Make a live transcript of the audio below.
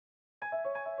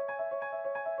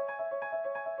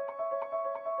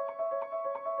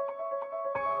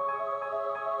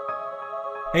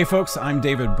Hey folks, I'm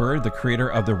David Byrd, the creator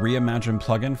of the Reimagine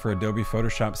plugin for Adobe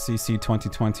Photoshop CC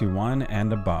 2021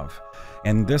 and above.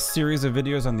 In this series of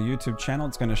videos on the YouTube channel,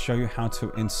 it's going to show you how to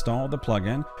install the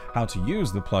plugin, how to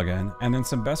use the plugin, and then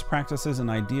some best practices and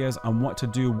ideas on what to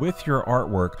do with your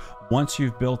artwork once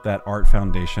you've built that art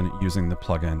foundation using the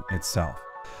plugin itself.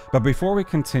 But before we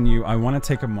continue, I want to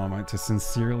take a moment to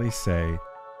sincerely say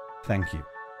thank you.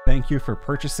 Thank you for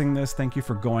purchasing this. Thank you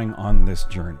for going on this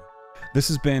journey. This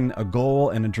has been a goal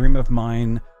and a dream of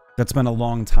mine that's been a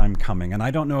long time coming, and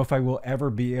I don't know if I will ever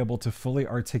be able to fully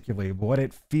articulate what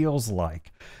it feels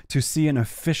like to see an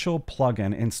official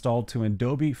plugin installed to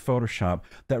Adobe Photoshop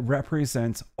that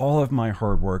represents all of my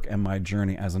hard work and my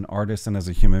journey as an artist and as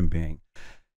a human being.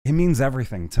 It means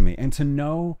everything to me, and to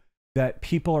know that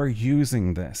people are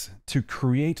using this to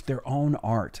create their own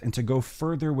art and to go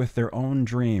further with their own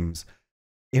dreams.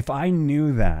 If I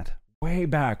knew that way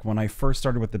back when I first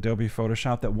started with Adobe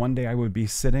Photoshop, that one day I would be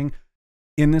sitting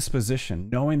in this position,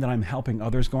 knowing that I'm helping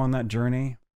others go on that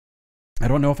journey, I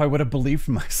don't know if I would have believed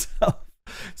myself.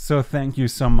 So thank you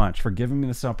so much for giving me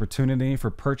this opportunity, for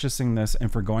purchasing this,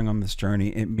 and for going on this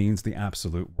journey. It means the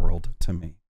absolute world to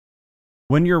me.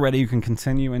 When you're ready, you can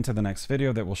continue into the next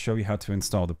video that will show you how to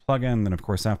install the plugin. Then, of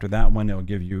course, after that one,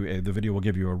 the video will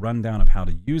give you a rundown of how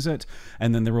to use it.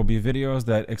 And then there will be videos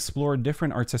that explore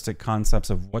different artistic concepts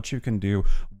of what you can do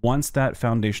once that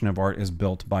foundation of art is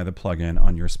built by the plugin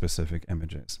on your specific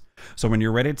images. So when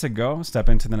you're ready to go, step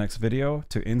into the next video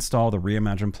to install the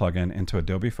Reimagine plugin into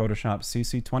Adobe Photoshop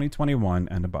CC 2021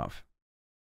 and above.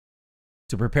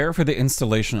 To prepare for the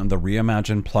installation of the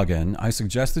Reimagine plugin, I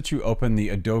suggest that you open the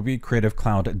Adobe Creative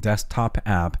Cloud desktop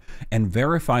app and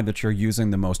verify that you're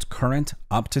using the most current,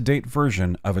 up-to-date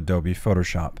version of Adobe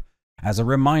Photoshop. As a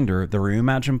reminder, the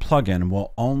Reimagine plugin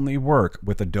will only work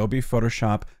with Adobe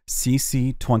Photoshop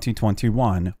CC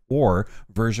 2021 or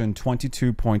version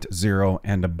 22.0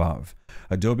 and above.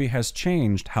 Adobe has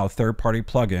changed how third-party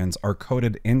plugins are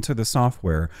coded into the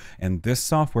software, and this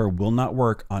software will not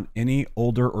work on any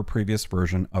older or previous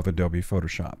version of Adobe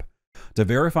Photoshop. To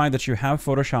verify that you have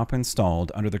Photoshop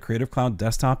installed under the Creative Cloud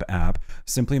desktop app,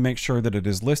 simply make sure that it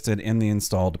is listed in the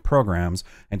installed programs,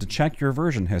 and to check your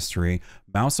version history,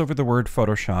 mouse over the word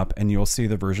Photoshop and you'll see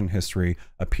the version history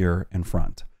appear in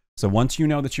front. So once you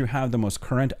know that you have the most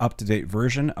current up-to-date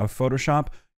version of Photoshop,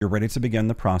 you're ready to begin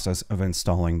the process of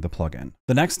installing the plugin.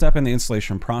 The next step in the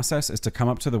installation process is to come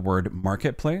up to the word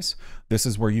Marketplace. This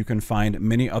is where you can find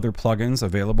many other plugins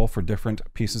available for different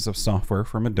pieces of software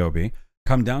from Adobe.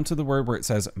 Come down to the word where it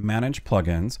says Manage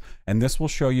Plugins, and this will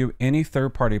show you any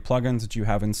third-party plugins that you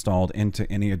have installed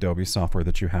into any Adobe software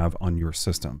that you have on your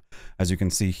system. As you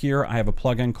can see here, I have a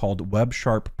plugin called Web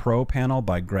Sharp Pro Panel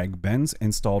by Greg Benz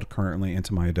installed currently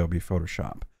into my Adobe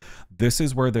Photoshop. This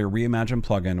is where the Reimagine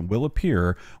plugin will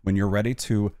appear when you're ready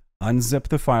to unzip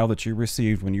the file that you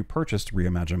received when you purchased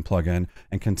Reimagine plugin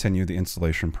and continue the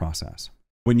installation process.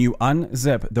 When you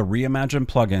unzip the Reimagine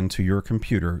plugin to your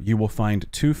computer, you will find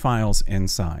two files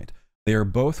inside. They are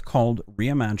both called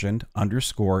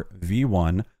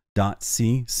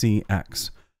reimagined_v1.ccx.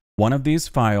 One of these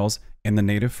files in the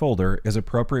native folder is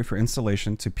appropriate for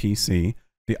installation to PC.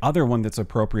 The other one that's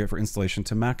appropriate for installation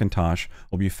to Macintosh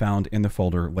will be found in the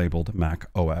folder labeled Mac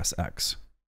OS X.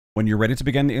 When you're ready to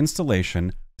begin the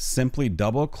installation, simply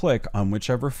double-click on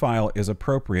whichever file is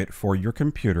appropriate for your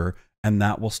computer, and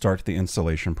that will start the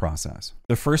installation process.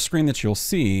 The first screen that you'll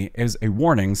see is a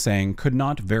warning saying could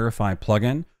not verify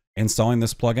plugin. Installing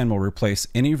this plugin will replace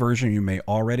any version you may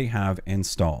already have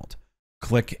installed.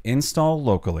 Click Install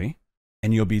Locally,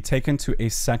 and you'll be taken to a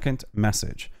second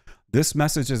message. This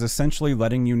message is essentially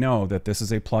letting you know that this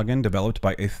is a plugin developed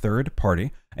by a third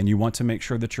party, and you want to make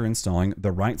sure that you're installing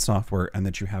the right software and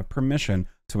that you have permission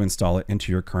to install it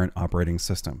into your current operating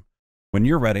system. When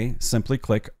you're ready, simply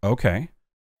click OK.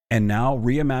 And now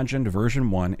Reimagined version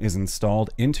 1 is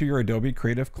installed into your Adobe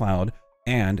Creative Cloud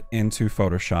and into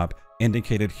Photoshop,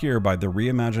 indicated here by the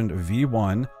Reimagined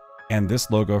V1 and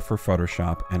this logo for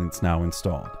Photoshop, and it's now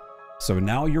installed. So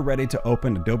now you're ready to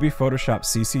open Adobe Photoshop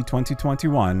CC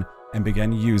 2021 and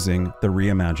begin using the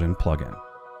Reimagine plugin.